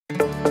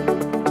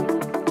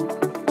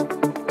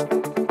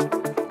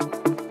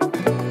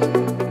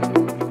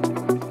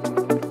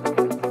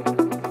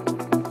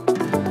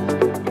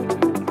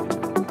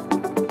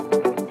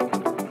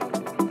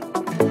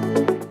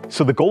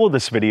So the goal of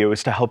this video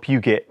is to help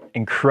you get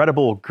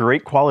incredible,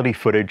 great quality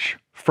footage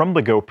from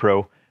the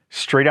GoPro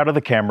straight out of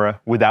the camera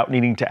without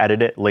needing to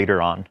edit it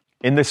later on.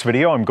 In this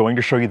video, I'm going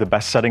to show you the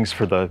best settings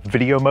for the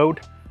video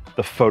mode,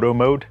 the photo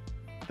mode,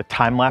 the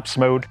time-lapse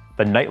mode,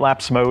 the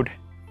night-lapse mode,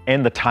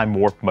 and the time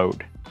warp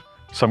mode.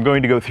 So I'm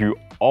going to go through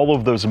all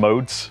of those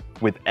modes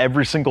with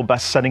every single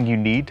best setting you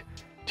need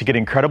to get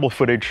incredible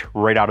footage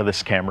right out of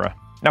this camera.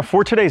 Now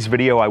for today's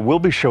video, I will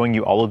be showing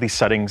you all of these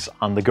settings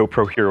on the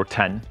GoPro Hero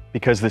 10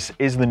 because this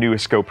is the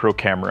newest GoPro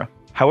camera.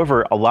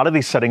 However, a lot of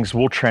these settings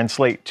will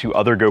translate to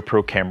other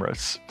GoPro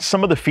cameras.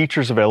 Some of the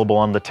features available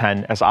on the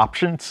 10 as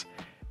options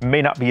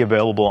may not be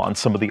available on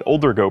some of the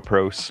older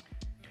GoPros,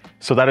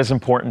 so that is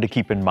important to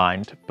keep in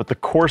mind. But the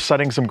core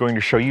settings I'm going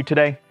to show you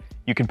today,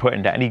 you can put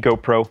into any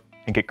GoPro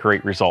and get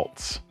great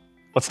results.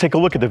 Let's take a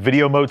look at the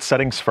video mode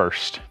settings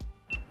first.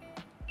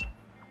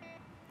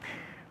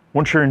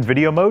 Once you're in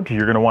video mode,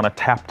 you're going to want to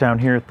tap down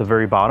here at the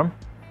very bottom.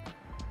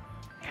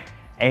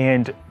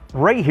 And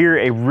right here,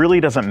 it really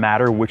doesn't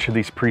matter which of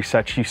these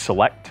presets you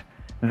select.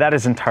 That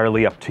is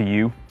entirely up to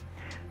you.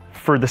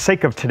 For the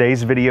sake of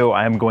today's video,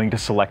 I am going to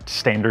select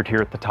standard here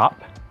at the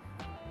top.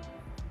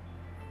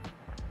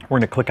 We're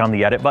going to click on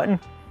the edit button.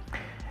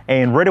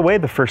 And right away,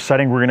 the first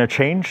setting we're going to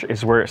change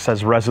is where it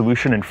says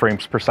resolution in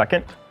frames per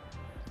second.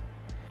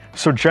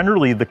 So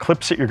generally, the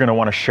clips that you're going to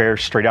want to share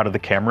straight out of the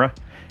camera,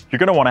 you're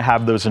going to want to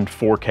have those in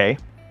 4K.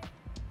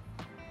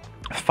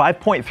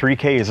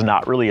 5.3K is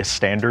not really a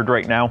standard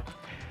right now.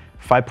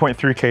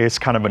 5.3K is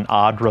kind of an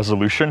odd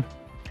resolution.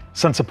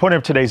 Since the point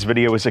of today's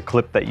video is a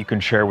clip that you can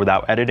share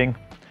without editing,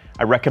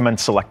 I recommend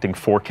selecting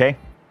 4K.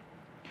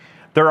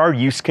 There are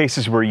use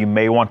cases where you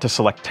may want to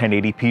select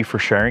 1080p for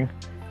sharing,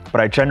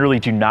 but I generally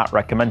do not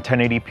recommend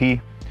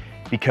 1080p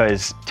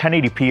because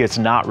 1080p is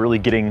not really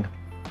getting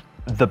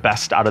the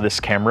best out of this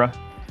camera.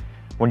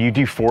 When you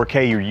do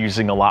 4K, you're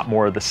using a lot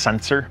more of the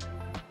sensor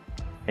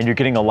and you're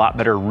getting a lot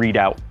better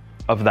readout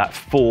of that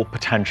full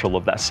potential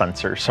of that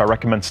sensor. So I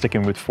recommend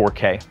sticking with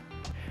 4K.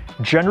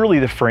 Generally,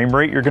 the frame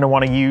rate you're going to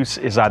want to use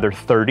is either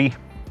 30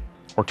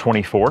 or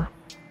 24.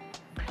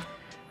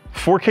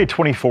 4K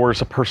 24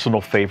 is a personal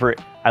favorite.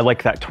 I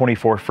like that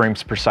 24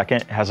 frames per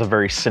second. It has a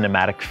very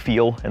cinematic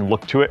feel and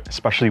look to it,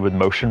 especially with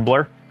motion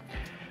blur.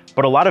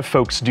 But a lot of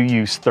folks do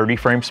use 30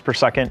 frames per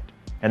second,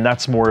 and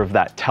that's more of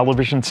that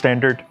television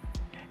standard.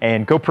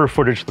 And GoPro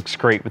footage looks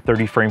great with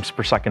 30 frames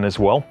per second as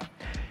well.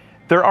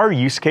 There are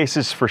use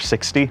cases for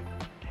 60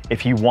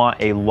 if you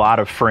want a lot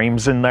of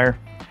frames in there.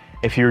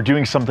 If you're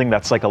doing something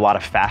that's like a lot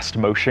of fast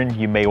motion,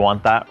 you may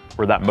want that,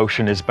 where that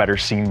motion is better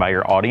seen by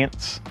your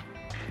audience.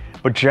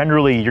 But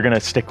generally, you're gonna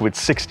stick with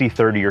 60,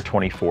 30, or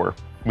 24,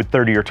 with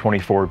 30 or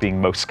 24 being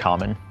most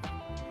common.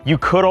 You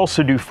could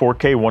also do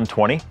 4K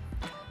 120.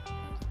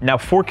 Now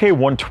 4K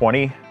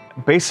 120,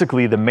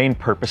 basically the main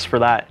purpose for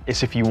that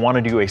is if you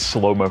wanna do a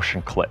slow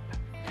motion clip.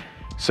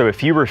 So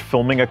if you were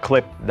filming a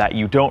clip that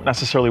you don't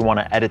necessarily want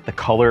to edit the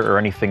color or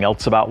anything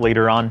else about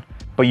later on,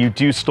 but you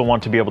do still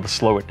want to be able to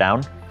slow it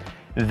down,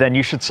 then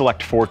you should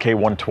select 4K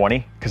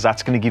 120 because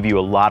that's going to give you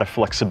a lot of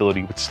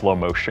flexibility with slow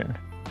motion.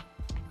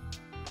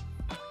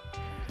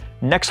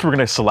 Next, we're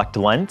going to select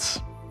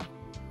lens.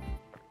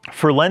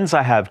 For lens,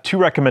 I have two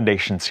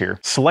recommendations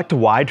here. Select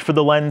wide for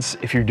the lens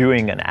if you're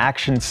doing an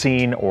action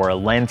scene or a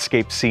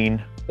landscape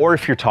scene, or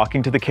if you're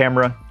talking to the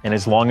camera, and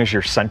as long as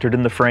you're centered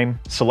in the frame,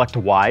 select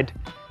wide,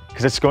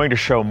 because it's going to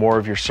show more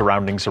of your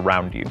surroundings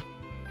around you.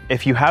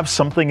 If you have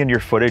something in your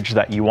footage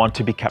that you want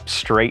to be kept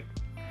straight,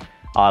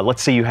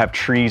 let's say you have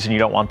trees and you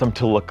don't want them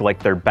to look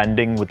like they're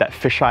bending with that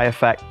fisheye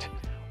effect,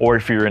 or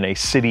if you're in a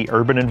city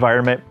urban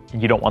environment,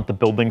 you don't want the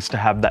buildings to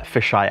have that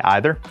fisheye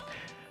either,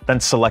 then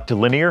select a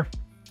linear,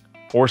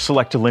 or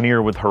select a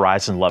linear with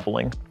horizon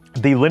leveling.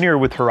 The linear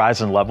with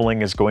horizon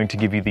leveling is going to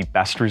give you the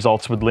best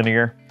results with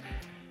linear,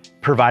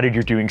 provided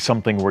you're doing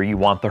something where you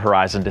want the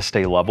horizon to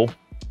stay level.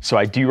 So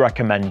I do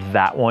recommend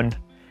that one.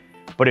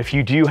 But if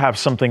you do have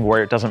something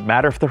where it doesn't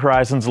matter if the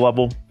horizon's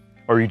level,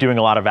 or you're doing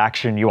a lot of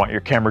action, you want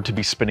your camera to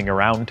be spinning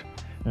around,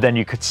 then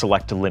you could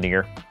select a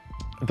linear.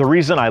 The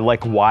reason I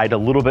like wide a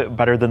little bit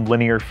better than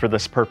linear for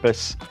this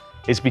purpose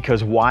is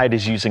because wide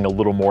is using a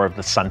little more of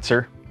the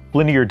sensor.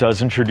 Linear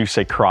does introduce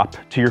a crop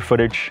to your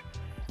footage,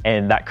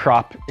 and that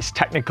crop is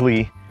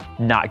technically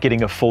not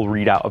getting a full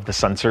readout of the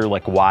sensor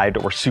like wide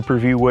or super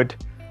view would.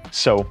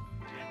 So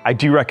I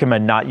do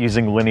recommend not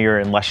using linear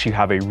unless you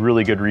have a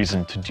really good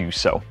reason to do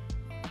so.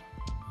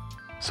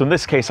 So in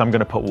this case, I'm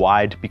gonna put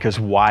wide because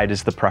wide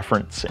is the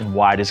preference and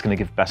wide is gonna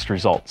give best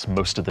results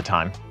most of the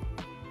time.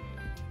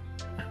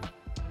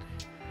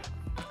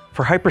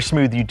 For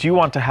hypersmooth, you do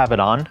want to have it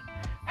on.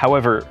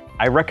 However,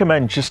 I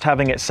recommend just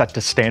having it set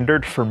to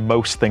standard for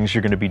most things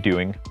you're gonna be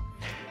doing.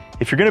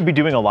 If you're gonna be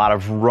doing a lot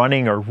of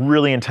running or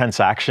really intense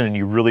action and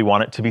you really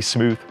want it to be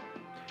smooth,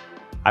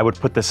 I would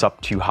put this up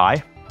to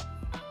high.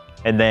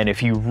 And then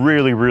if you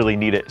really, really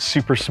need it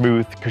super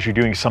smooth because you're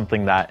doing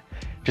something that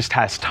just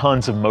has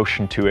tons of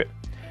motion to it,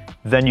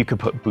 then you could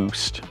put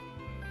boost.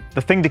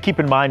 The thing to keep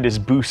in mind is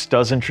boost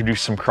does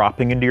introduce some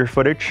cropping into your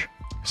footage.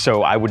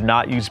 So I would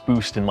not use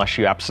boost unless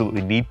you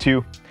absolutely need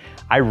to.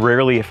 I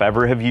rarely, if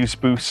ever, have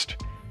used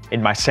boost.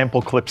 In my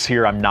sample clips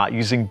here, I'm not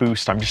using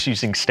boost, I'm just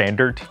using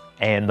standard,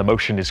 and the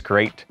motion is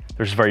great.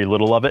 There's very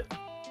little of it.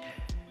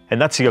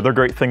 And that's the other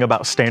great thing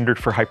about standard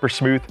for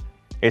hypersmooth,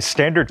 is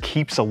standard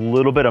keeps a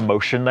little bit of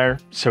motion there,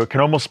 so it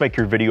can almost make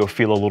your video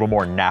feel a little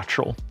more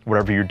natural,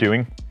 whatever you're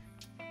doing.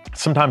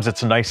 Sometimes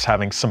it's nice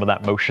having some of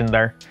that motion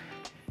there.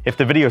 If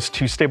the video is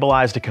too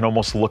stabilized, it can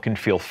almost look and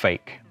feel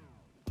fake.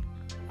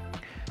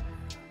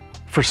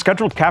 For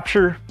scheduled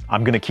capture,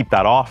 I'm gonna keep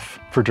that off.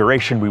 For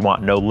duration, we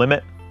want no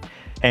limit.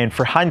 And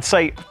for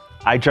hindsight,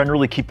 I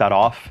generally keep that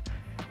off.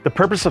 The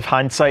purpose of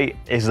hindsight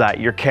is that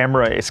your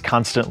camera is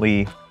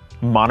constantly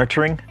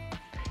monitoring,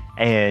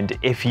 and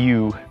if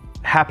you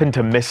happen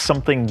to miss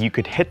something, you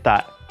could hit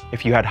that.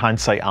 If you had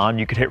hindsight on,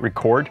 you could hit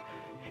record,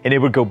 and it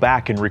would go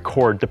back and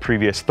record the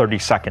previous 30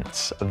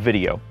 seconds of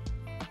video.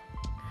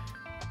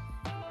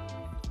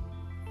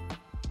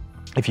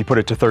 If you put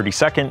it to 30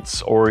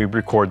 seconds, or you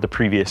record the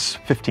previous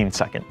 15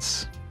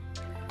 seconds.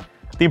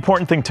 The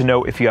important thing to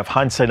note if you have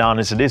hindsight on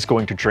is it is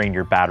going to drain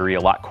your battery a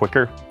lot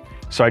quicker.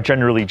 So I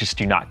generally just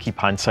do not keep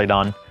hindsight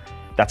on.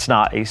 That's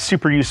not a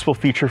super useful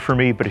feature for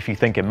me, but if you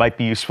think it might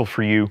be useful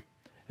for you,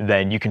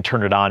 then you can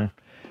turn it on.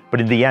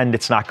 But in the end,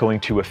 it's not going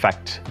to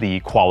affect the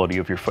quality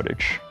of your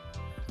footage.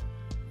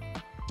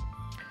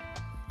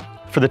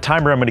 For the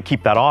timer, I'm going to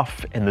keep that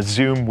off, and the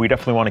zoom, we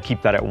definitely want to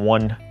keep that at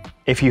 1.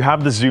 If you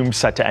have the zoom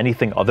set to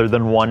anything other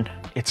than 1,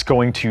 it's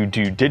going to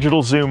do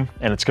digital zoom,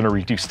 and it's going to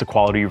reduce the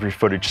quality of your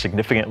footage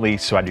significantly,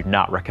 so I do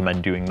not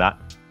recommend doing that.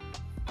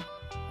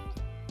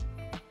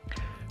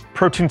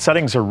 Pro Tune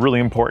settings are really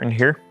important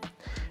here.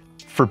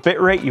 For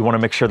bitrate, you want to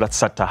make sure that's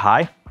set to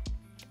high.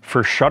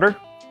 For shutter,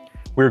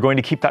 we're going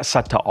to keep that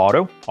set to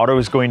auto. Auto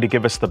is going to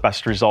give us the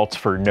best results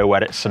for no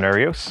edit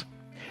scenarios.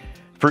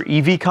 For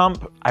EV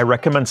comp, I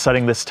recommend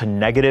setting this to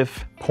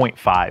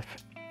 -0.5.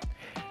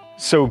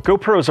 So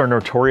GoPros are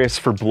notorious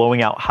for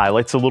blowing out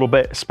highlights a little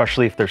bit,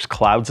 especially if there's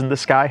clouds in the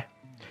sky.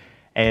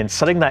 And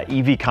setting that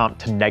EV comp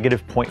to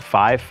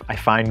 -0.5, I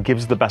find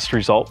gives the best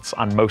results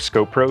on most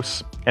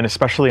GoPros, and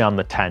especially on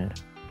the 10.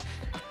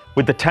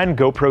 With the 10,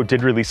 GoPro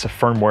did release a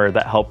firmware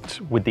that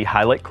helped with the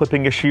highlight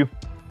clipping issue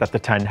that the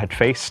 10 had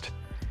faced,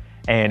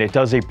 and it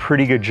does a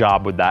pretty good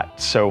job with that.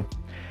 So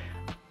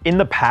in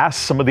the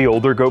past, some of the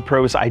older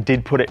GoPros, I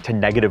did put it to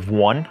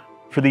 -1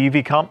 for the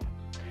EV comp.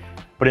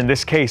 But in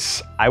this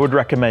case, I would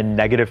recommend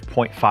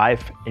 -0.5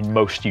 in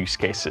most use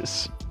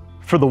cases.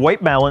 For the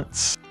white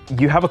balance,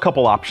 you have a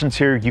couple options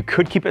here. You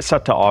could keep it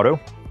set to auto,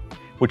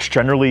 which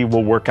generally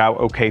will work out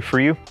okay for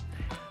you.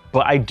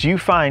 But I do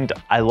find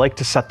I like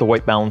to set the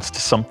white balance to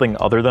something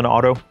other than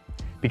auto,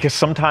 because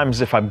sometimes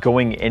if I'm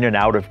going in and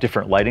out of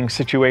different lighting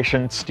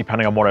situations,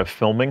 depending on what I'm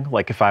filming,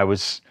 like if I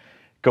was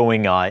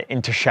going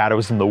into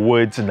shadows in the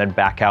woods and then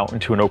back out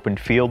into an open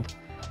field,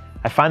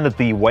 I find that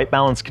the white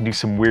balance can do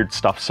some weird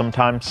stuff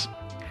sometimes.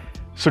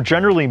 So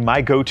generally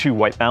my go-to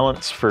white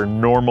balance for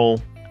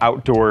normal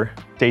outdoor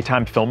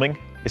daytime filming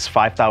is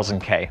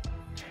 5000K.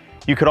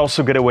 You could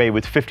also get away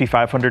with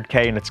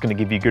 5500K and it's going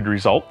to give you good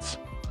results.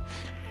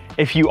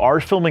 If you are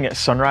filming at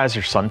sunrise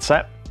or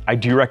sunset, I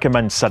do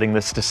recommend setting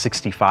this to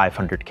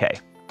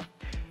 6500K.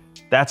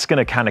 That's going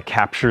to kind of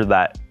capture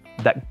that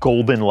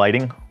golden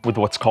lighting with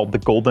what's called the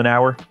golden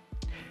hour.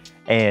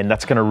 And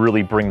that's going to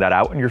really bring that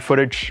out in your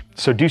footage.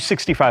 So do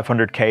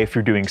 6500K if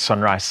you're doing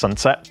sunrise,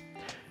 sunset.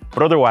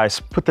 But otherwise,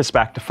 put this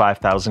back to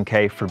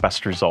 5000K for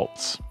best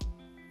results.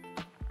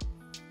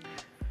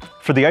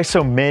 For the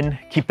ISO min,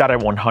 keep that at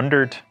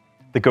 100.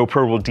 The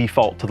GoPro will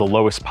default to the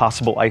lowest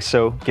possible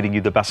ISO, getting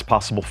you the best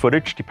possible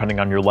footage depending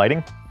on your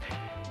lighting.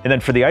 And then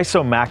for the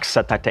ISO max,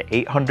 set that to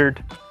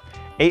 800.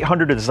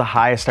 800 is the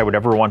highest I would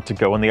ever want to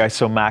go in the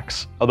ISO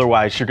max.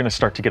 Otherwise, you're going to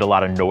start to get a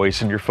lot of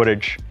noise in your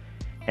footage,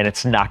 and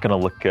it's not going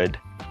to look good.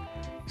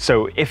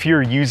 So if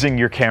you're using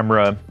your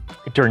camera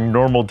during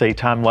normal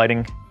daytime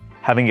lighting,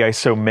 having the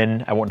ISO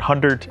min at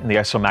 100 and the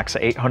ISO max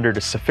at 800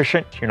 is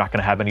sufficient. You're not going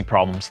to have any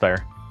problems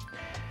there.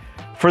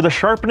 For the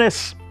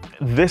sharpness,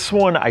 this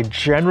one I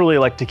generally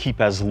like to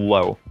keep as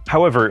low.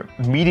 However,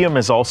 medium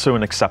is also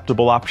an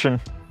acceptable option,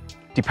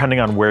 depending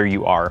on where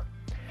you are.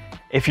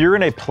 If you're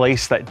in a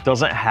place that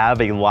doesn't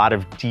have a lot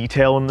of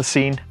detail in the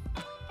scene,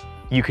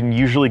 you can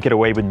usually get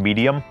away with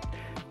medium.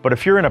 But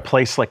if you're in a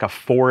place like a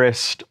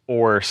forest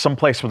or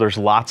someplace where there's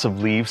lots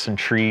of leaves and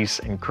trees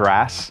and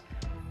grass,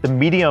 the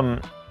medium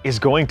is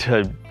going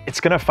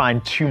to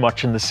find too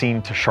much in the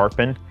scene to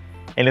sharpen,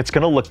 and it's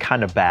going to look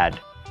kind of bad.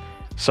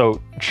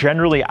 So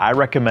generally, I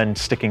recommend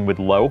sticking with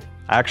low.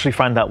 I actually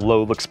find that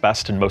low looks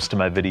best in most of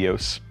my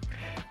videos.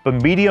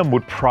 But medium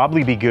would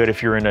probably be good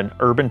if you're in an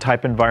urban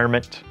type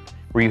environment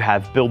where you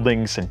have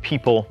buildings and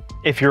people.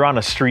 If you're on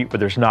a street where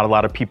there's not a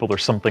lot of people or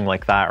something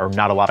like that, or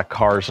not a lot of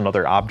cars and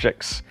other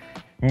objects,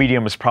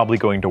 medium is probably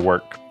going to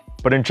work.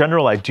 But in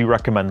general, I do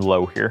recommend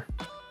low here.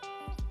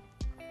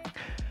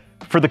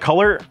 For the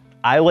color,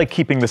 I like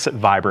keeping this at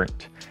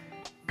vibrant.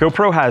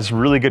 GoPro has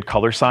really good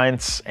color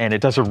science, and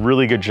it does a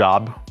really good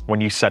job when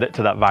you set it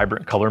to that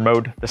vibrant color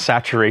mode. The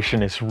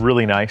saturation is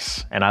really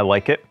nice, and I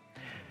like it.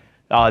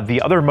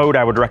 The other mode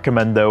I would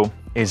recommend, though,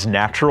 is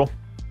natural.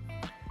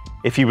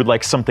 If you would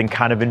like something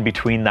kind of in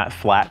between that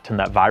flat and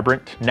that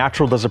vibrant,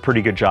 natural does a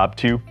pretty good job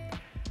too.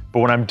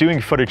 But when I'm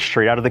doing footage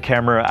straight out of the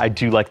camera, I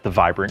do like the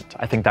vibrant.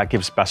 I think that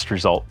gives best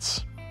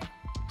results.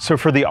 So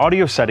for the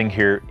audio setting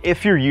here,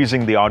 if you're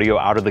using the audio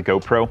out of the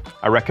GoPro,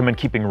 I recommend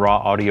keeping raw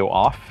audio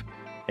off,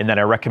 and then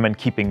I recommend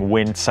keeping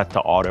wind set to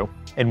auto.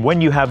 And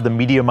when you have the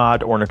media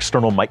mod or an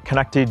external mic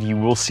connected, you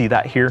will see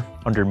that here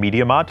under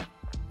media mod,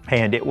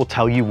 and it will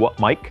tell you what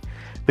mic.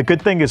 The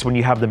good thing is when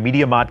you have the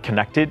media mod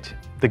connected,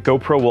 the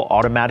GoPro will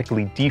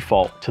automatically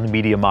default to the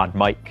media mod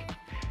mic.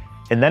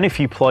 And then if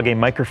you plug a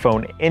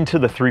microphone into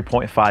the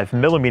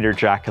 3.5mm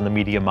jack in the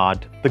media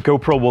mod, the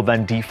GoPro will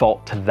then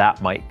default to that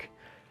mic.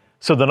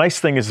 So the nice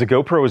thing is the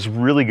GoPro is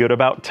really good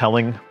about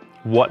telling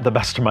what the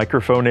best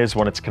microphone is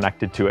when it's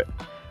connected to it.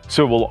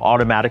 So it will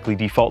automatically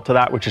default to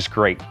that, which is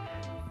great.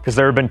 Because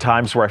there have been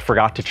times where I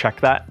forgot to check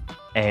that,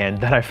 and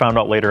then I found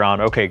out later on,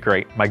 okay,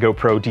 great, my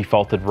GoPro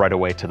defaulted right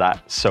away to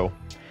that. So,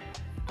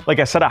 like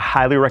I said, I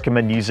highly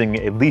recommend using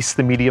at least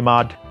the media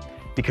mod,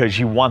 because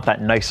you want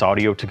that nice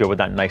audio to go with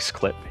that nice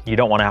clip. You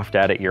don't want to have to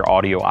edit your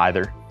audio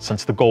either,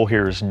 since the goal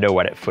here is no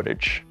edit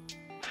footage.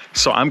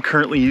 So I'm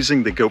currently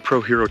using the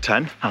GoPro Hero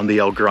 10 on the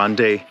El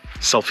Grande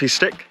selfie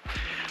stick,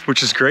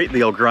 which is great.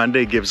 The El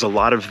Grande gives a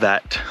lot of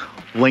that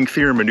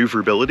lengthier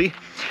maneuverability.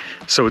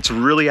 So it's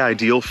really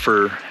ideal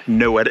for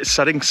no edit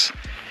settings,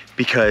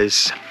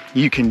 because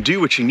you can do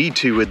what you need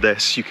to with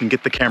this. You can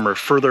get the camera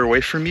further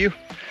away from you,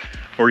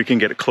 or you can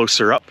get it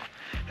closer up.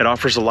 It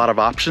offers a lot of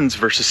options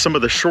versus some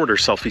of the shorter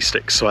selfie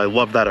sticks, so I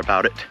love that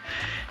about it.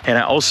 And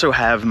I also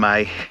have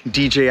my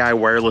DJI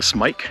wireless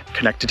mic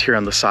connected here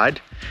on the side,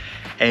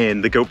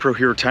 and the GoPro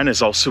Hero 10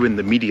 is also in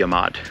the media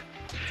mod.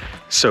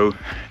 So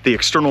the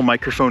external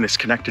microphone is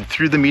connected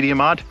through the media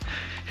mod,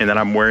 and then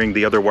I'm wearing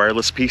the other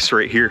wireless piece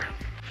right here.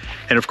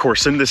 And of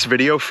course, in this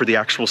video for the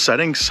actual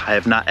settings, I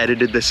have not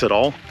edited this at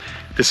all.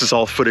 This is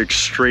all footage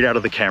straight out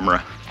of the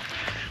camera.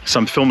 So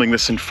I'm filming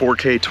this in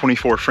 4K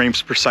 24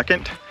 frames per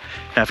second.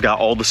 And I've got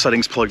all the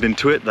settings plugged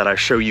into it that I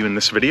show you in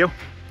this video,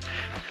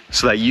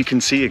 so that you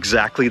can see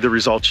exactly the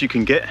results you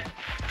can get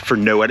for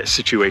no edit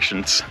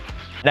situations.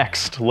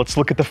 Next, let's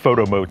look at the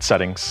photo mode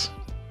settings.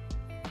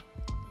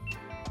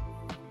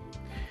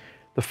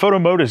 The photo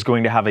mode is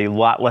going to have a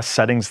lot less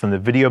settings than the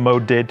video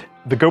mode did.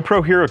 The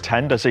GoPro Hero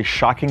 10 does a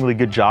shockingly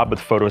good job with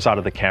photos out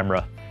of the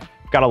camera.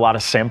 I've got a lot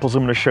of samples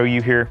I'm going to show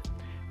you here,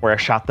 where I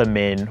shot them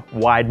in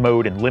wide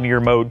mode and linear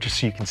mode, just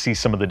so you can see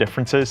some of the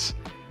differences.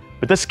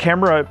 But this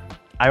camera,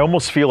 I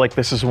almost feel like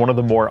this is one of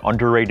the more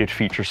underrated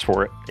features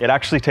for it. It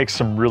actually takes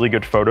some really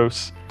good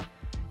photos,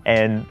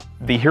 and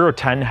the Hero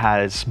 10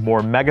 has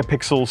more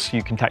megapixels, so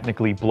you can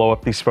technically blow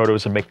up these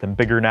photos and make them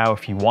bigger now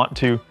if you want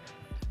to.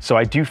 So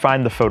I do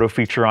find the photo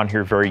feature on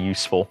here very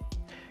useful.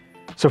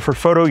 So for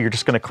photo, you're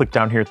just gonna click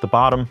down here at the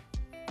bottom,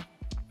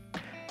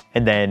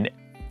 and then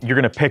you're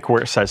gonna pick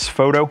where it says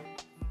photo,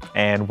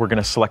 and we're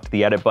gonna select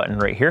the edit button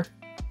right here.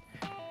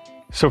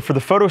 So for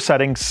the photo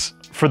settings,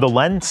 for the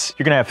lens,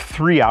 you're gonna have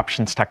three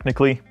options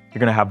technically. You're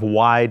gonna have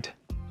wide,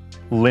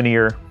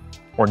 linear,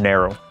 or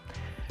narrow.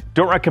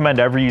 Don't recommend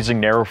ever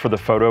using narrow for the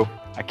photo.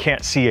 I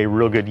can't see a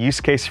real good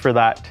use case for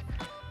that.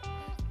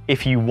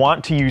 If you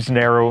want to use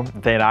narrow,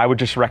 then I would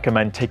just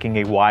recommend taking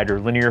a wide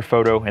or linear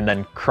photo and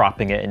then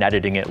cropping it and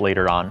editing it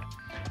later on.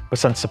 But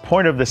since the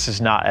point of this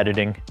is not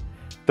editing,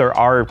 there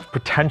are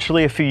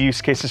potentially a few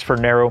use cases for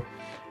narrow,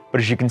 but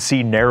as you can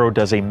see, narrow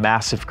does a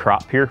massive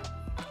crop here.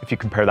 If you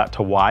compare that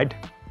to wide,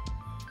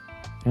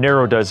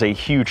 narrow does a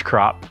huge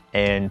crop,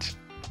 and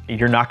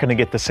you're not gonna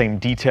get the same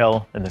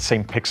detail and the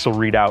same pixel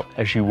readout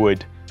as you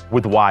would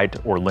with wide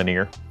or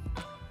linear.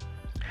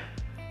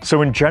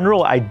 So in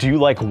general, I do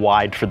like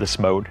wide for this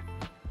mode,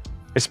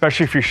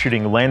 especially if you're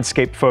shooting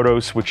landscape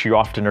photos, which you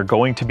often are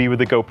going to be with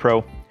the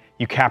GoPro.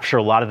 You capture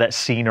a lot of that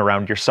scene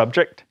around your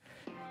subject,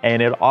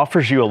 and it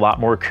offers you a lot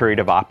more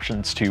creative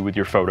options too with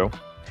your photo.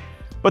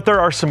 But there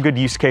are some good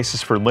use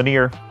cases for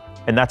linear,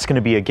 and that's gonna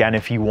be, again,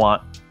 if you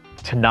want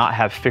to not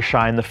have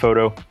fisheye in the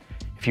photo,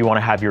 if you wanna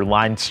have your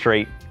line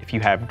straight, if you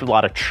have a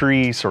lot of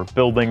trees or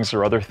buildings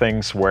or other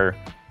things where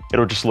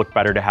it'll just look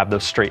better to have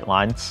those straight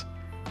lines.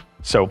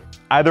 So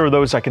either of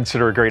those I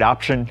consider a great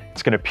option.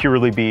 It's gonna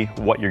purely be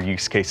what your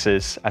use case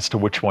is as to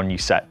which one you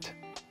set.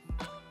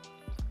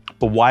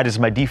 But wide is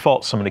my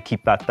default, so I'm gonna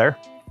keep that there.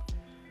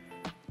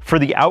 For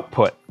the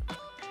output,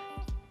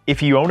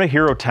 if you own a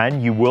Hero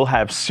 10, you will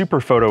have Super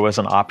Photo as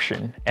an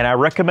option, and I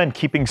recommend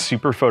keeping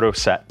Super Photo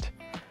set.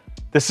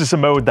 This is a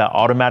mode that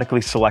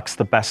automatically selects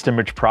the best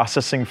image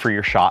processing for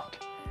your shot.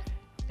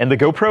 And the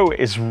GoPro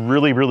is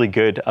really, really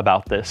good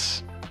about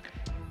this.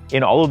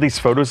 In all of these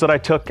photos that I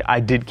took, I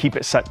did keep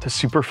it set to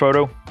Super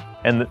Photo,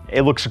 and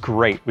it looks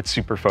great with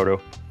Super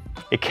Photo.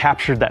 It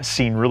captured that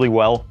scene really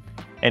well,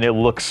 and it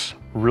looks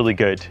really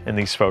good in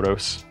these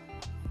photos.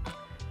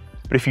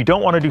 But if you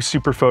don't want to do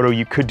Super Photo,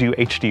 you could do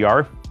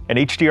HDR, And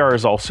HDR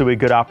is also a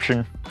good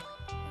option,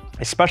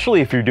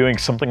 especially if you're doing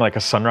something like a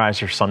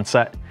sunrise or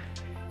sunset.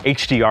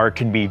 HDR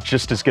can be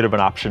just as good of an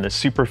option as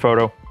super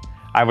photo.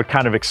 I would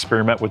kind of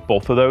experiment with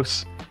both of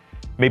those.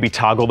 Maybe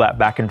toggle that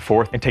back and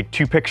forth and take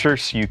 2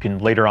 pictures so you can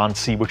later on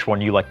see which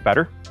one you like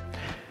better.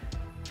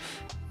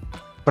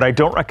 But I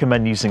don't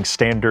recommend using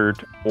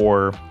standard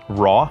or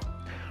raw.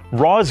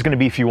 Raw is going to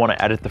be if you want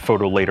to edit the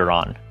photo later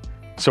on.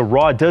 So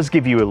raw does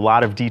give you a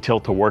lot of detail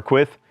to work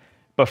with,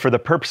 but for the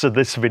purpose of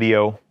this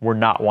video, we're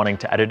not wanting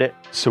to edit it,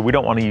 so we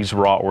don't want to use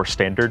raw or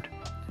standard.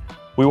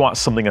 We want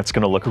something that's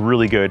going to look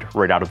really good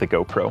right out of the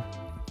GoPro.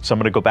 So I'm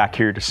going to go back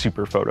here to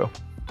super photo.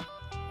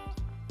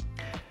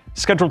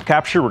 Scheduled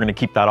capture, we're going to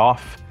keep that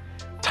off.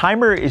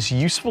 Timer is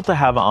useful to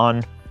have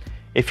on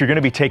if you're going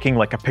to be taking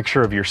like a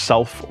picture of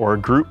yourself or a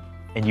group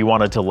and you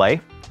want a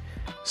delay.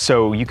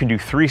 So you can do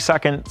 3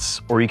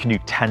 seconds or you can do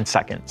 10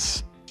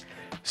 seconds.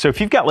 So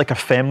if you've got like a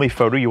family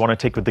photo you want to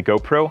take with the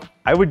GoPro,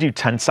 I would do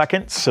 10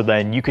 seconds so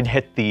then you can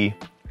hit the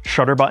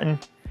shutter button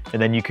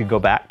and then you can go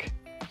back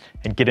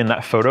and get in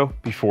that photo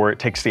before it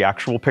takes the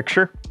actual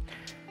picture.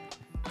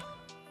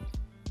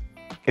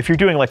 If you're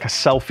doing like a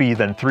selfie,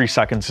 then 3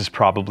 seconds is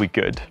probably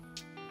good.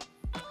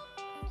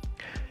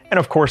 And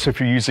of course, if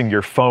you're using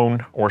your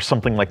phone or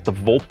something like the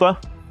Volta,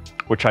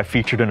 which I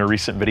featured in a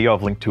recent video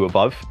I've linked to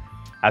above,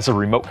 as a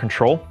remote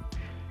control,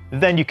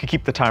 then you could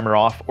keep the timer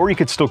off, or you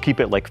could still keep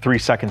it like 3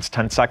 seconds,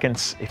 10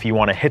 seconds if you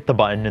want to hit the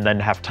button and then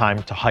have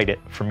time to hide it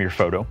from your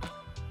photo.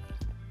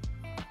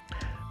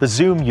 The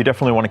zoom, you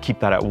definitely want to keep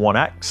that at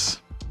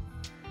 1x.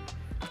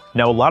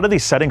 Now, a lot of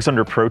these settings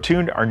under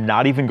ProTune are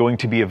not even going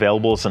to be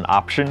available as an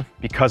option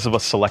because of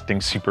us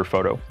selecting super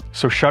photo.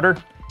 So shutter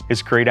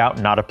is grayed out,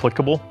 not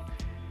applicable.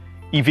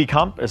 EV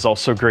comp is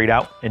also grayed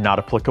out and not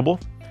applicable.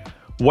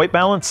 White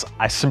balance,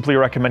 I simply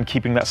recommend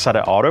keeping that set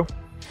at auto.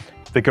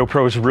 The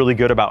GoPro is really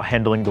good about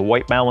handling the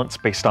white balance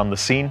based on the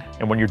scene,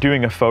 and when you're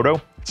doing a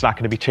photo, it's not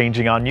going to be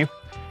changing on you.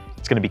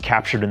 It's going to be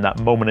captured in that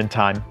moment in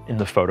time in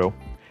the photo.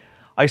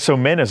 ISO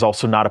min is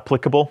also not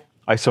applicable.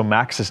 ISO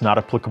max is not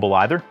applicable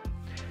either.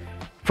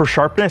 For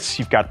sharpness,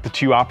 you've got the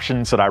 2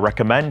 options that I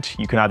recommend.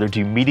 You can either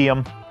do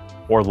medium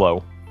or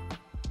low.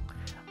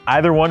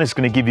 Either one is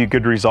going to give you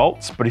good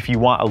results, but if you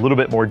want a little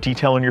bit more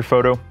detail in your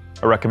photo,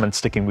 I recommend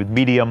sticking with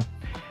medium.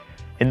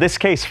 In this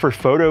case, for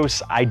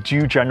photos, I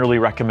do generally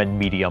recommend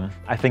medium.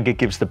 I think it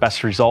gives the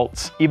best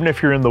results. Even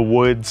if you're in the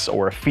woods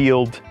or a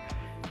field,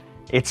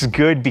 it's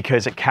good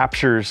because it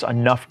captures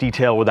enough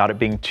detail without it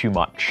being too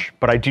much.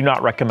 But I do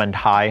not recommend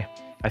high.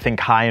 I think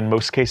high in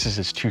most cases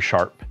is too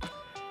sharp.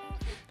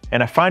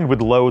 And I find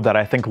with low that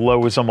I think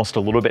low is almost a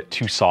little bit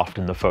too soft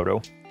in the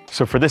photo.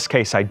 So for this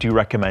case, I do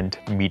recommend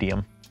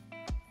medium.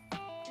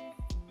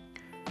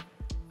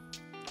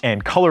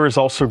 And color is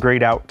also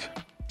grayed out,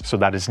 so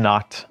that is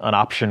not an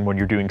option when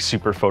you're doing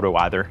super photo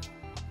either.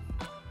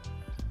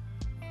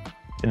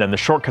 And then the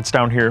shortcuts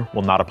down here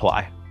will not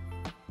apply.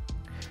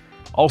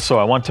 Also,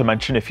 I want to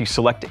mention if you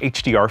select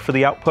HDR for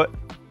the output,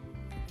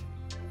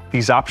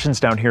 these options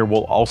down here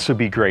will also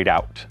be grayed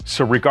out.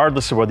 So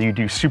regardless of whether you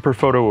do super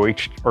photo or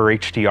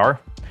HDR,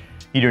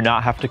 you do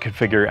not have to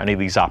configure any of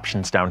these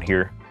options down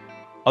here,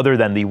 other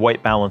than the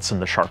white balance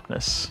and the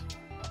sharpness.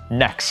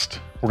 Next,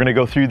 we're going to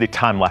go through the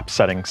time-lapse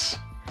settings.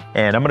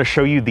 And I'm going to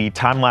show you the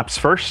time-lapse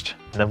first,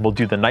 and then we'll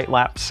do the night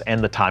lapse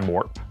and the time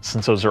warp,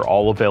 since those are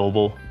all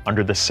available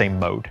under the same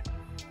mode.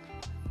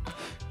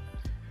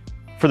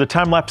 For the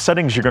time-lapse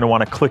settings, you're going to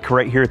want to click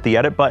right here at the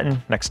edit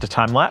button next to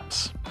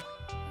time-lapse.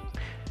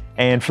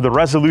 And for the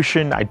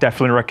resolution, I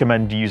definitely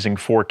recommend using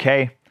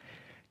 4K.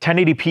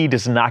 1080p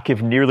does not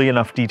give nearly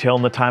enough detail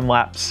in the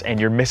time-lapse, and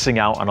you're missing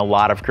out on a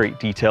lot of great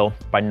detail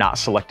by not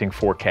selecting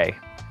 4K.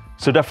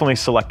 So definitely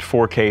select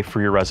 4K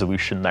for your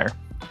resolution there.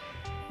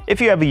 If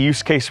you have a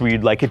use case where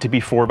you'd like it to be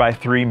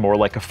 4:3, more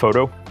like a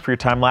photo for your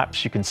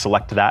time-lapse, you can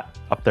select that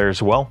up there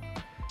as well.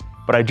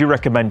 But I do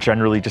recommend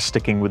generally just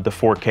sticking with the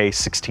 4K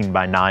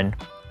 16:9,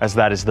 as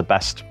that is the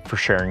best for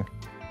sharing.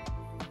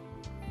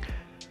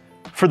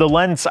 For the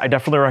lens, I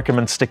definitely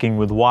recommend sticking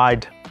with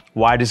wide.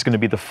 Wide is going to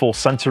be the full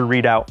sensor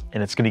readout,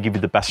 and it's going to give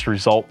you the best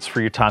results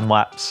for your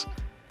time-lapse.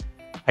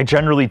 I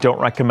generally don't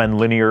recommend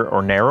linear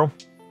or narrow,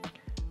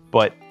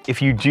 but if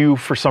you do,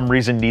 for some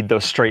reason, need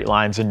those straight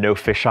lines and no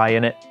fisheye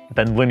in it,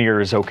 then linear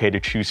is okay to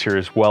choose here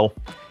as well.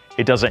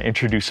 It doesn't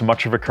introduce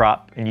much of a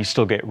crop, and you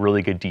still get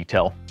really good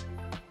detail.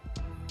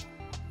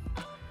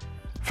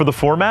 For the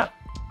format,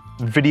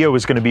 video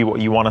is going to be what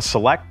you want to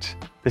select.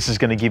 This is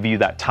going to give you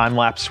that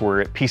time-lapse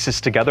where it pieces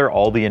together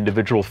all the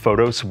individual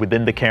photos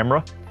within the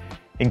camera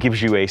and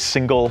gives you a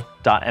single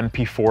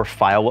 .mp4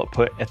 file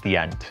output at the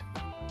end.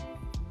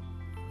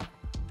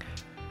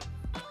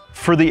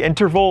 For the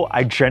interval,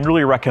 I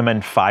generally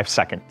recommend 5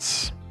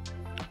 seconds.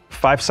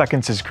 5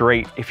 seconds is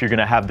great if you're going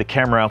to have the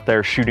camera out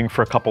there shooting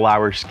for a couple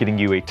hours, getting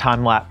you a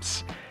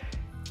time-lapse.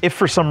 If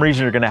for some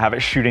reason you're going to have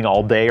it shooting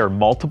all day or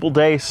multiple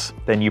days,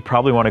 then you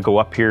probably want to go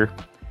up here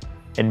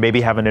and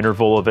maybe have an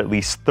interval of at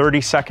least 30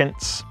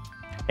 seconds.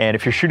 And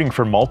if you're shooting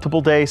for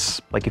multiple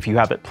days, like if you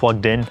have it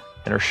plugged in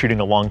and are shooting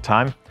a long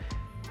time,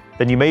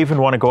 then you may even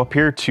want to go up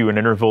here to an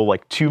interval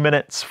like 2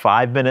 minutes,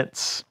 5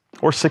 minutes,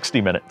 or 60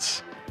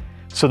 minutes.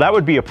 So that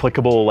would be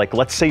applicable, like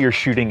let's say you're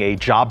shooting a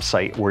job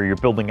site where you're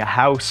building a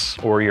house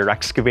or you're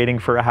excavating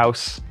for a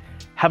house.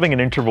 Having an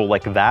interval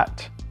like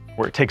that,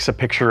 where it takes a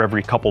picture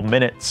every couple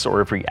minutes or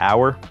every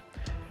hour,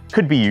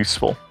 could be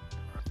useful.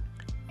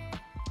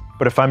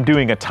 But if I'm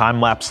doing a time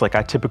lapse like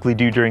I typically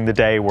do during the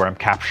day where I'm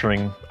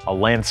capturing a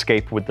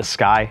landscape with the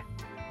sky,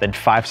 then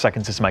 5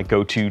 seconds is my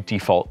go-to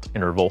default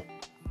interval.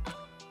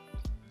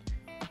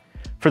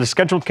 For the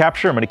scheduled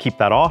capture, I'm going to keep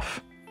that off.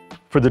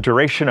 For the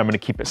duration, I'm going to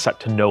keep it set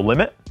to no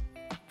limit.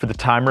 For the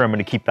timer, I'm going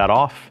to keep that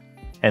off.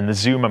 And the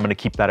zoom, I'm going to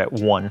keep that at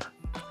 1.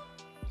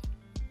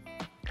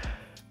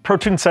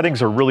 Pro-tune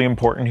settings are really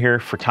important here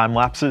for time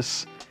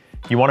lapses.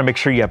 You want to make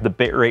sure you have the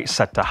bitrate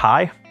set to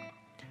high.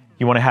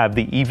 You want to have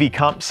the EV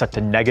comp set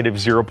to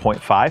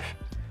 -0.5.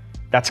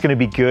 That's going to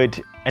be good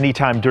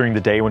anytime during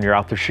the day when you're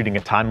out there shooting a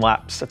time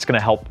lapse. That's going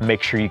to help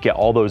make sure you get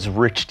all those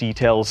rich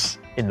details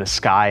in the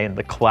sky and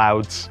the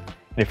clouds.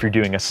 And if you're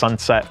doing a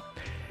sunset,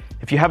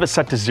 if you have it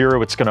set to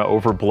 0, it's going to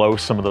overblow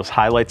some of those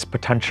highlights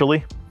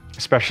potentially,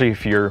 especially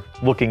if you're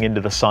looking into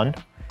the sun.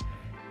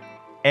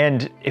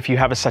 And if you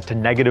have it set to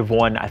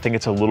 -1, I think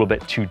it's a little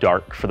bit too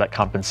dark for that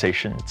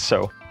compensation.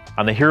 So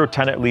on the Hero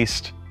 10 at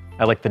least,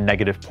 I like the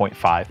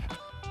 -0.5.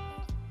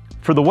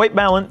 For the white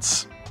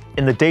balance,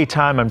 in the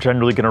daytime, I'm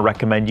generally going to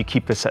recommend you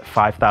keep this at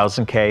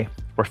 5000K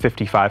or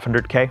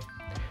 5500K.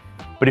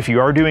 But if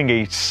you are doing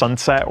a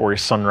sunset or a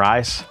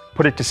sunrise,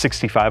 put it to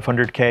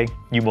 6500K.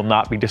 You will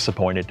not be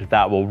disappointed.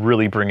 That will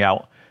really bring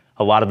out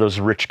a lot of those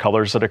rich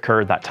colors that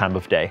occur that time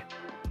of day.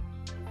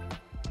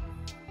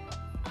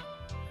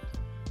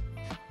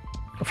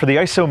 For the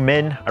ISO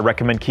min, I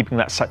recommend keeping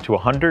that set to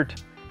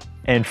 100.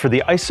 And for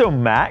the ISO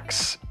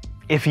max,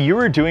 if you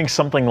were doing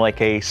something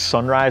like a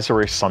sunrise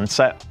or a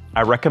sunset,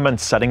 I recommend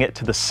setting it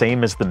to the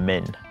same as the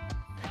min.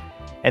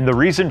 And the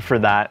reason for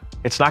that,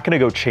 it's not going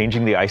to go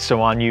changing the ISO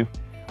on you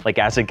like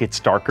as it gets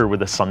darker with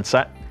the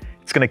sunset.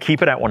 It's going to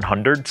keep it at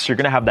 100, so you're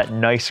going to have that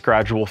nice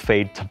gradual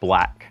fade to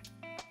black.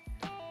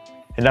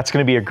 And that's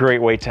going to be a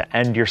great way to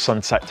end your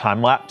sunset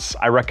time lapse.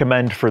 I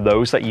recommend for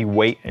those that you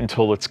wait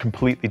until it's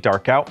completely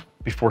dark out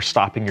before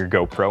stopping your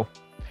GoPro.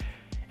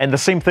 And the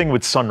same thing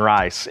with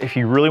sunrise. If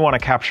you really want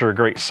to capture a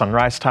great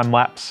sunrise time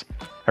lapse,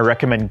 I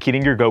recommend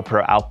getting your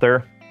GoPro out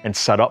there and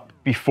set up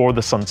before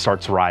the sun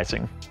starts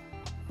rising.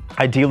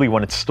 Ideally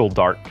when it's still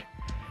dark.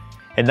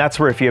 And that's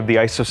where if you have the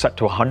ISO set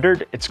to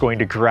 100, it's going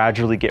to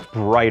gradually get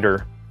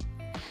brighter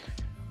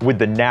with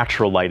the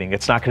natural lighting.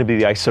 It's not going to be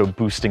the ISO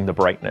boosting the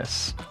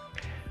brightness.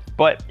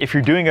 But if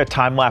you're doing a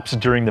time lapse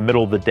during the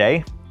middle of the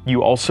day,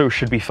 you also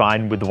should be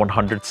fine with the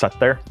 100 set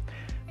there.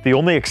 The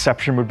only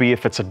exception would be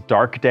if it's a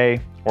dark day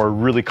or a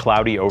really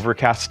cloudy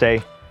overcast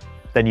day,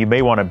 then you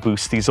may want to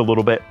boost these a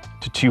little bit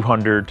to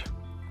 200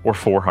 or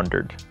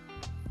 400.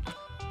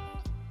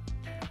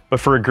 But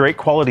for a great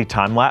quality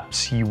time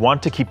lapse, you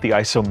want to keep the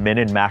ISO min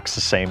and max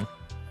the same.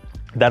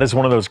 That is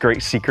one of those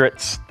great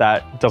secrets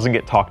that doesn't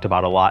get talked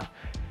about a lot,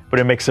 but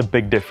it makes a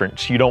big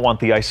difference. You don't want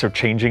the ISO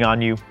changing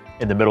on you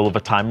in the middle of a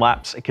time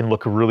lapse. It can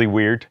look really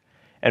weird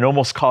and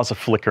almost cause a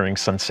flickering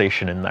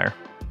sensation in there.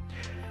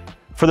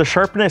 For the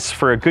sharpness,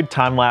 for a good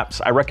time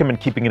lapse, I recommend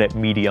keeping it at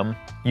medium.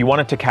 You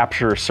want it to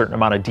capture a certain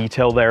amount of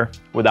detail there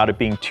without it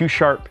being too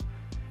sharp,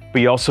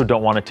 but you also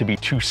don't want it to be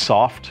too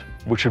soft,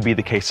 which would be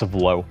the case of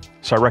low.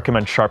 So I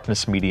recommend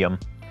sharpness medium.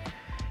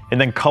 And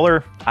then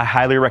color, I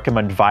highly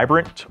recommend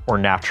vibrant or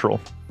natural.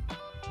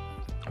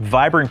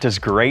 Vibrant is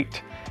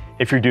great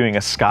if you're doing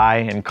a sky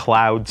and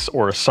clouds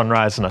or a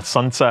sunrise and a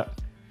sunset.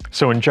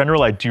 So in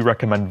general, I do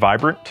recommend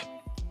vibrant.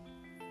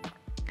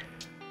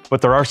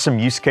 But there are some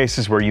use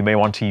cases where you may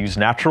want to use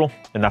natural,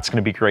 and that's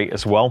going to be great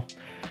as well.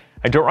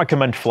 I don't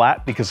recommend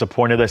flat because the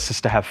point of this is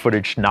to have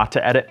footage not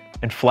to edit,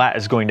 and flat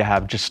is going to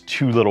have just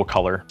too little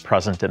color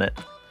present in it.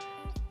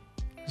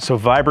 So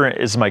vibrant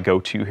is my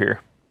go-to here.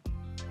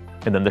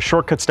 And then the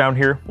shortcuts down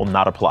here will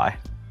not apply.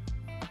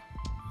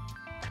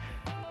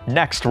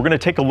 Next, we're going to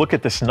take a look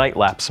at this night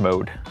lapse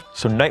mode.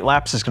 So night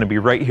lapse is going to be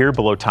right here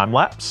below time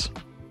lapse.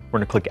 We're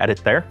going to click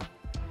edit there.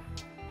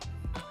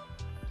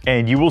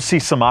 And you will see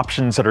some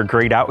options that are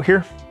grayed out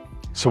here.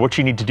 So what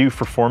you need to do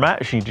for format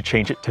is you need to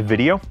change it to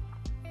video,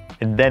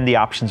 and then the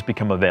options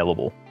become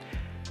available.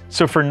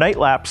 So for night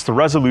lapse, the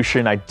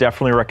resolution, I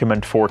definitely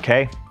recommend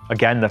 4K.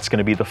 Again, that's going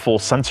to be the full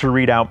sensor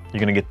readout. You're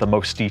going to get the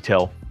most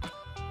detail.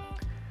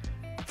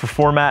 For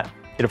format,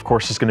 it of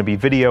course is going to be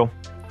video.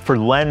 For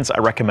lens, I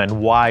recommend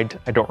wide.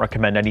 I don't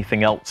recommend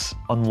anything else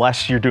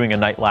unless you're doing a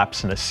night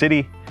lapse in a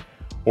city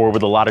or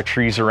with a lot of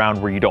trees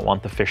around where you don't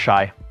want the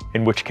fisheye,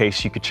 in which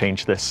case you could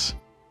change this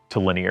to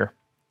linear,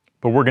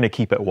 but we're going to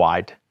keep it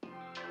wide.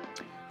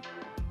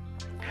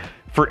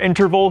 For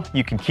interval,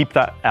 you can keep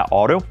that at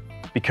auto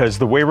because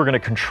the way we're going to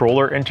control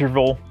our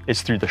interval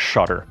is through the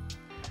shutter.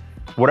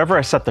 Whatever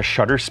I set the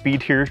shutter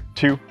speed here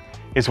to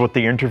is what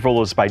the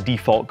interval is by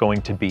default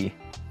going to be.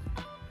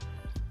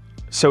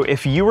 So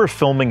if you were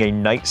filming a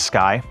night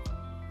sky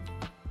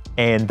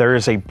and there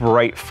is a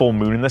bright full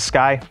moon in the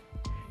sky,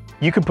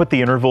 You can put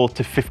the interval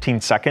to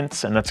 15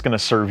 seconds and that's gonna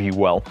serve you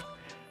well.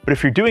 But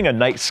if you're doing a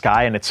night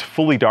sky and it's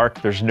fully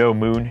dark, there's no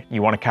moon,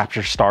 you wanna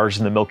capture stars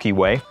in the Milky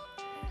Way,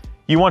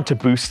 you want to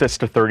boost this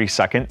to 30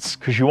 seconds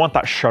because you want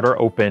that shutter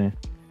open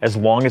as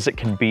long as it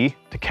can be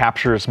to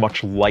capture as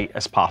much light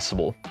as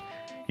possible.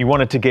 You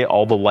want it to get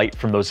all the light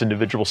from those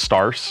individual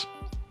stars.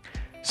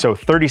 So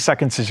 30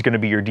 seconds is gonna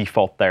be your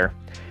default there.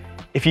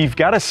 If you've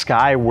got a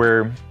sky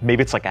where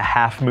maybe it's like a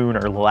half moon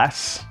or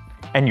less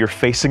and you're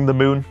facing the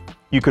moon,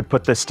 you could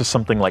put this to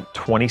something like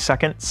 20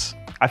 seconds.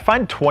 I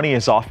find 20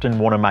 is often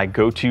one of my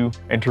go-to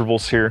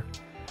intervals here.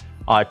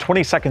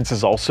 20 seconds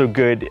is also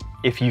good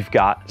if you've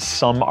got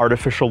some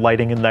artificial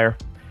lighting in there.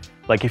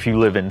 Like if you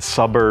live in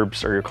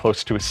suburbs or you're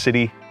close to a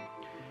city,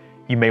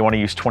 you may want to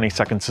use 20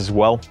 seconds as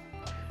well.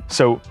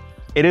 So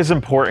it is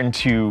important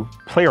to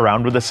play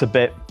around with this a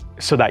bit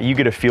so that you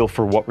get a feel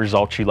for what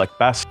results you like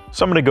best.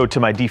 So I'm going to go to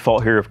my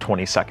default here of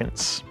 20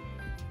 seconds.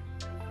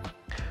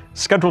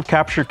 Scheduled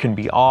capture can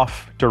be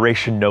off,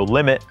 duration no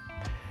limit.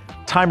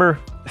 Timer,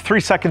 3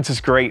 seconds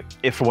is great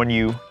if when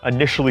you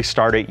initially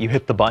start it, you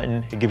hit the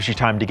button, it gives you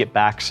time to get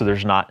back so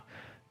there's not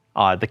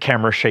the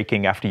camera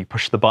shaking after you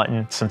push the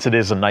button since it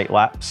is a night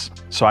lapse.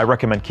 So I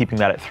recommend keeping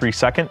that at 3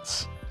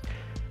 seconds.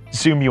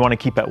 Zoom you want to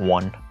keep at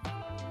 1.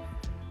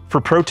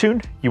 For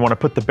ProTune, you want to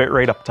put the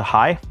bitrate up to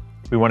high.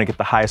 We want to get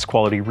the highest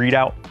quality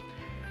readout.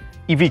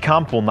 EV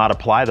comp will not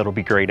apply, that'll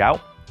be grayed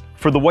out.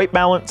 For the white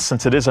balance,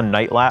 since it is a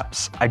night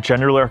lapse, I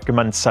generally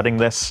recommend setting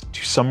this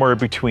to somewhere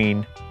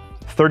between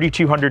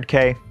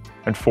 3200K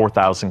and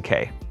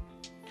 4000K.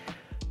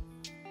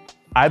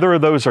 Either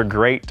of those are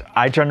great.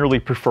 I generally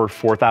prefer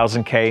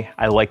 4000K.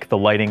 I like the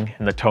lighting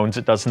and the tones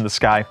it does in the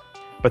sky,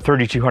 but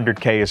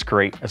 3200K is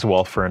great as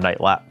well for a night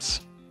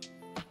lapse.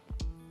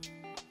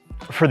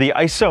 For the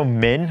ISO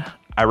min,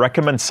 I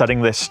recommend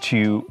setting this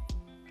to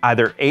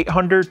either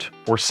 800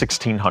 or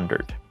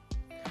 1600.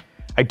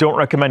 I don't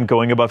recommend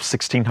going above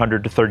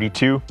 1600 to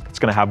 32. It's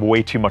gonna have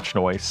way too much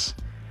noise.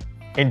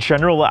 In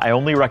general, I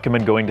only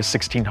recommend going to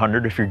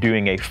 1600 if you're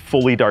doing a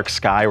fully dark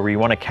sky where you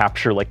wanna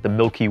capture like the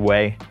Milky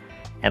Way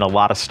and a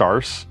lot of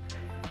stars.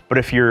 But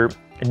if you're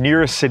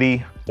near a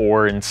city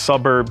or in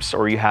suburbs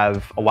or you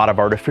have a lot of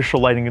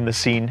artificial lighting in the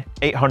scene,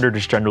 800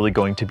 is generally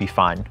going to be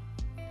fine.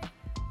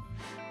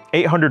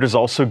 800 is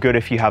also good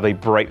if you have a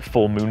bright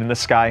full moon in the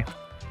sky.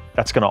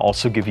 That's gonna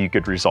also give you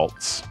good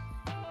results.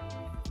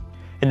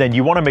 And then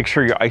you wanna make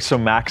sure your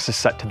ISO max is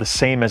set to the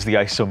same as the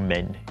ISO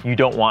min. You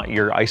don't want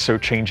your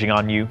ISO changing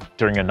on you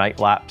during a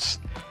night lapse.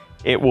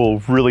 It will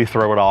really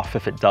throw it off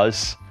if it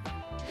does.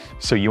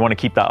 So you wanna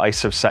keep that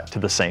ISO set to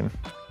the same.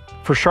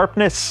 For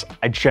sharpness,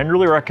 I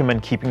generally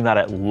recommend keeping that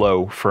at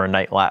low for a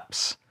night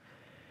lapse.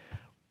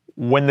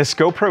 When this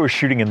GoPro is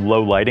shooting in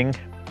low lighting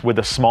with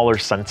a smaller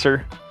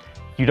sensor,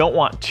 you don't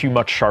want too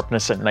much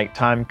sharpness at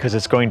nighttime because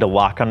it's going to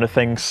lock onto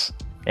things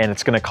and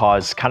it's gonna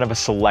cause kind of a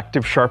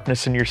selective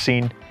sharpness in your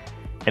scene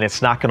and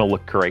it's not gonna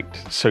look great.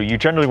 So you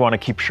generally wanna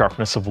keep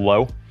sharpness of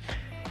low.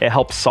 It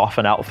helps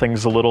soften out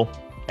things a little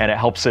and it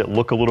helps it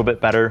look a little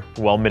bit better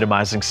while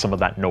minimizing some of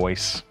that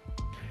noise.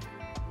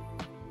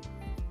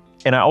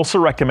 And I also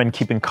recommend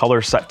keeping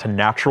color set to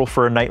natural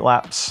for a night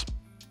lapse.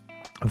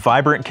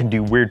 Vibrant can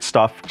do weird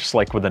stuff, just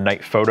like with a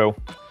night photo.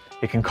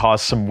 It can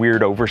cause some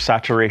weird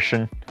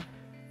oversaturation.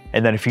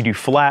 And then if you do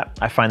flat,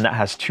 I find that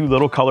has too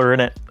little color in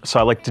it, so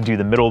I like to do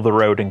the middle of the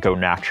road and go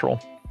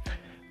natural.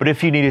 But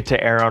if you needed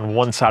to err on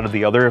one side or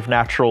the other of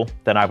natural,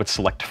 then I would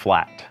select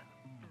flat.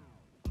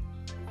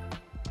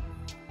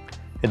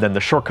 And then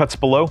the shortcuts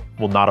below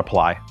will not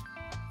apply.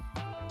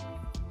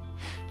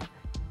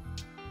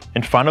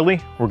 And finally,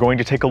 we're going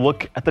to take a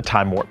look at the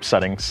time warp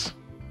settings.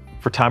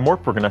 For time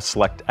warp, we're gonna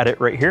select edit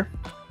right here.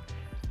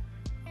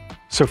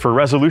 So for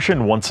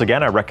resolution, once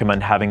again, I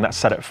recommend having that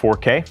set at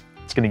 4K.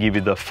 It's gonna give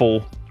you the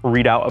full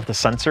readout of the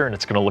sensor and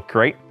it's gonna look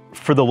great.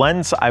 For the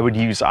lens, I would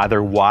use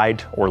either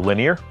wide or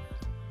linear.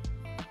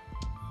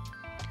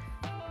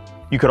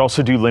 You could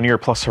also do linear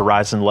plus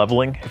horizon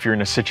leveling if you're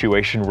in a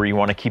situation where you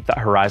wanna keep that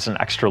horizon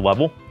extra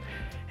level.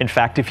 In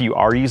fact, if you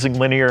are using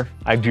linear,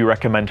 I do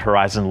recommend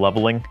horizon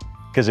leveling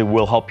because it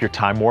will help your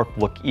time warp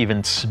look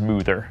even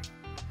smoother.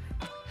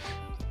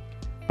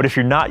 But if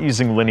you're not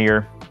using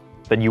linear,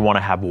 then you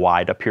wanna have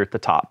wide up here at the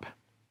top.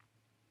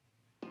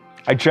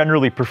 I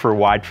generally prefer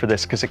wide for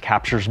this because it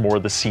captures more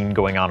of the scene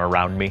going on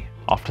around me,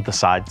 off to the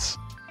sides.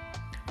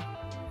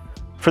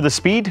 For the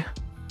speed,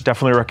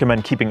 definitely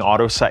recommend keeping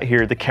auto set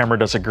here. The camera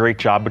does a great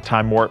job with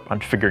time warp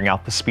on figuring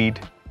out the speed.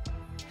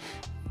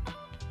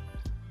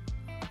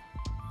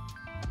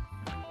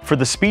 For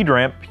the speed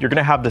ramp, you're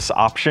gonna have this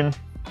option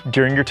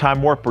during your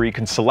time warp where you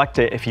can select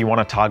it if you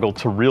wanna toggle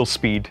to real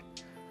speed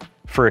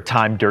for a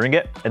time during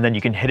it, and then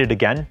you can hit it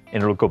again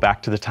and it'll go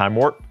back to the time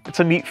warp.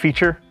 It's a neat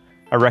feature.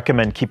 I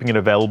recommend keeping it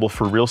available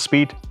for real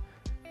speed.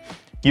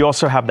 You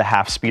also have the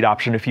half speed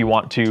option if you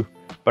want to,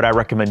 but I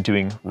recommend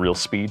doing real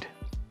speed.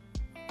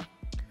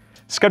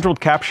 Scheduled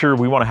capture,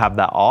 we wanna have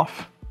that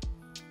off.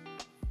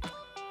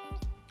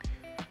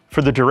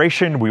 For the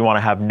duration, we wanna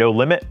have no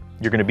limit.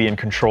 You're gonna be in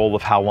control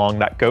of how long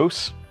that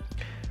goes.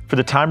 For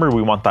the timer,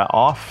 we want that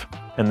off,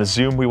 and the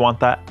zoom, we want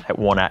that at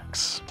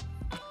 1x.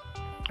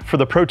 For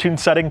the Pro Tune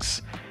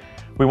settings,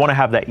 we want to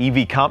have that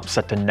EV comp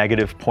set to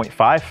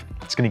 -0.5.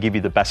 It's going to give you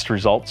the best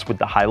results with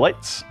the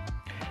highlights.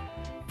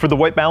 For the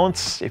white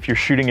balance, if you're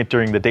shooting it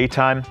during the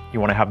daytime, you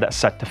want to have that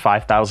set to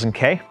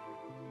 5000K.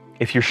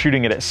 If you're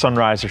shooting it at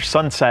sunrise or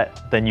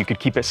sunset, then you could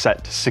keep it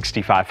set to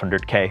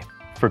 6500K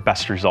for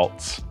best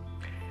results.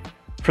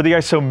 For the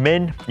ISO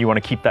min, you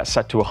want to keep that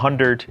set to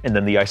 100, and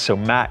then the ISO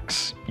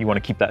max, you want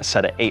to keep that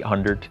set at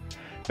 800.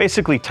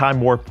 Basically,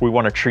 time warp, we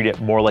want to treat it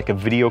more like a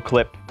video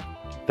clip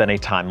than a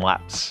time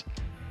lapse.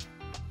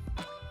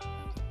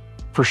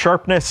 For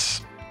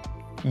sharpness,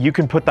 you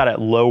can put that at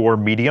low or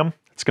medium.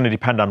 It's going to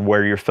depend on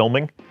where you're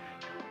filming.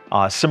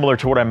 Similar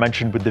to what I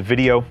mentioned with the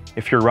video,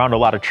 if you're around a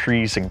lot of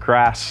trees and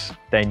grass,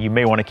 then you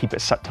may want to keep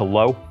it set to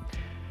low.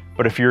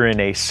 But if you're in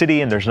a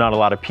city and there's not a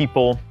lot of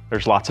people,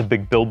 there's lots of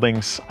big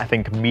buildings, I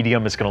think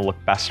medium is going to look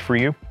best for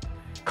you.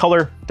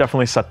 Color,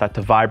 definitely set that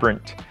to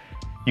vibrant.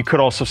 You could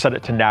also set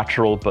it to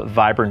natural, but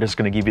vibrant is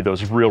going to give you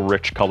those real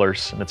rich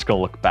colors and it's going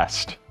to look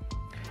best.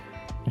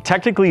 And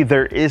technically,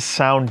 there is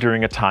sound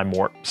during a time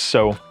warp.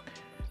 So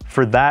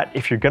for that,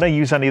 if you're going to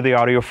use any of the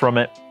audio from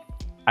it,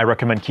 I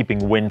recommend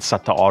keeping wind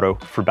set to auto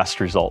for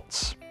best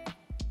results.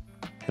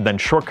 And then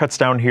shortcuts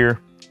down here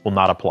will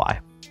not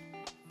apply.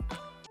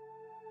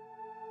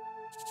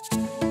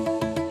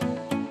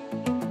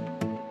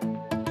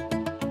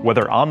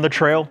 Whether on the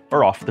trail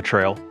or off the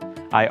trail,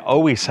 I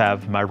always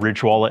have my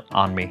Ridge wallet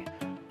on me.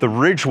 The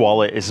Ridge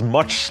wallet is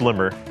much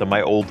slimmer than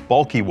my old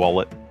bulky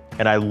wallet,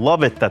 and I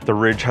love it that the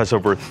Ridge has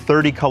over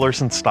 30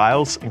 colors and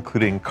styles,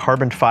 including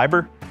carbon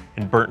fiber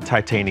and burnt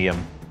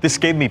titanium. This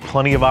gave me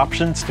plenty of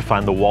options to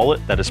find the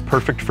wallet that is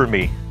perfect for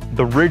me.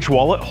 The Ridge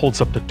wallet holds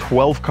up to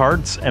 12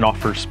 cards and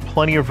offers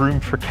plenty of room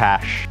for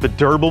cash. The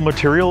durable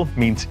material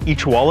means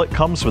each wallet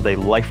comes with a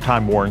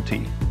lifetime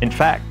warranty. In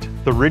fact,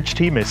 the Ridge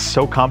team is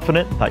so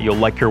confident that you'll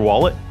like your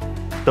wallet,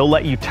 they'll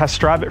let you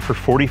test drive it for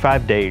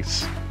 45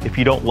 days. If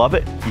you don't love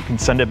it, you can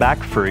send it back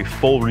for a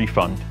full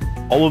refund.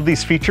 All of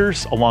these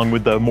features, along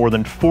with the more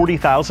than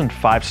 40,000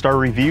 5-star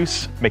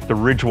reviews, make the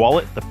Ridge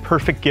wallet the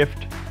perfect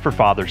gift for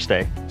Father's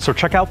Day. So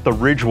check out the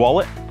Ridge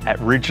wallet at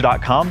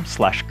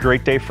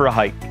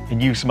ridge.com/greatdayforahike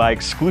and use my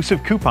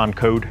exclusive coupon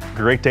code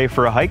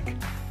GreatDayForAHike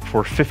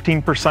for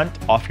 15%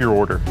 off your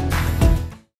order.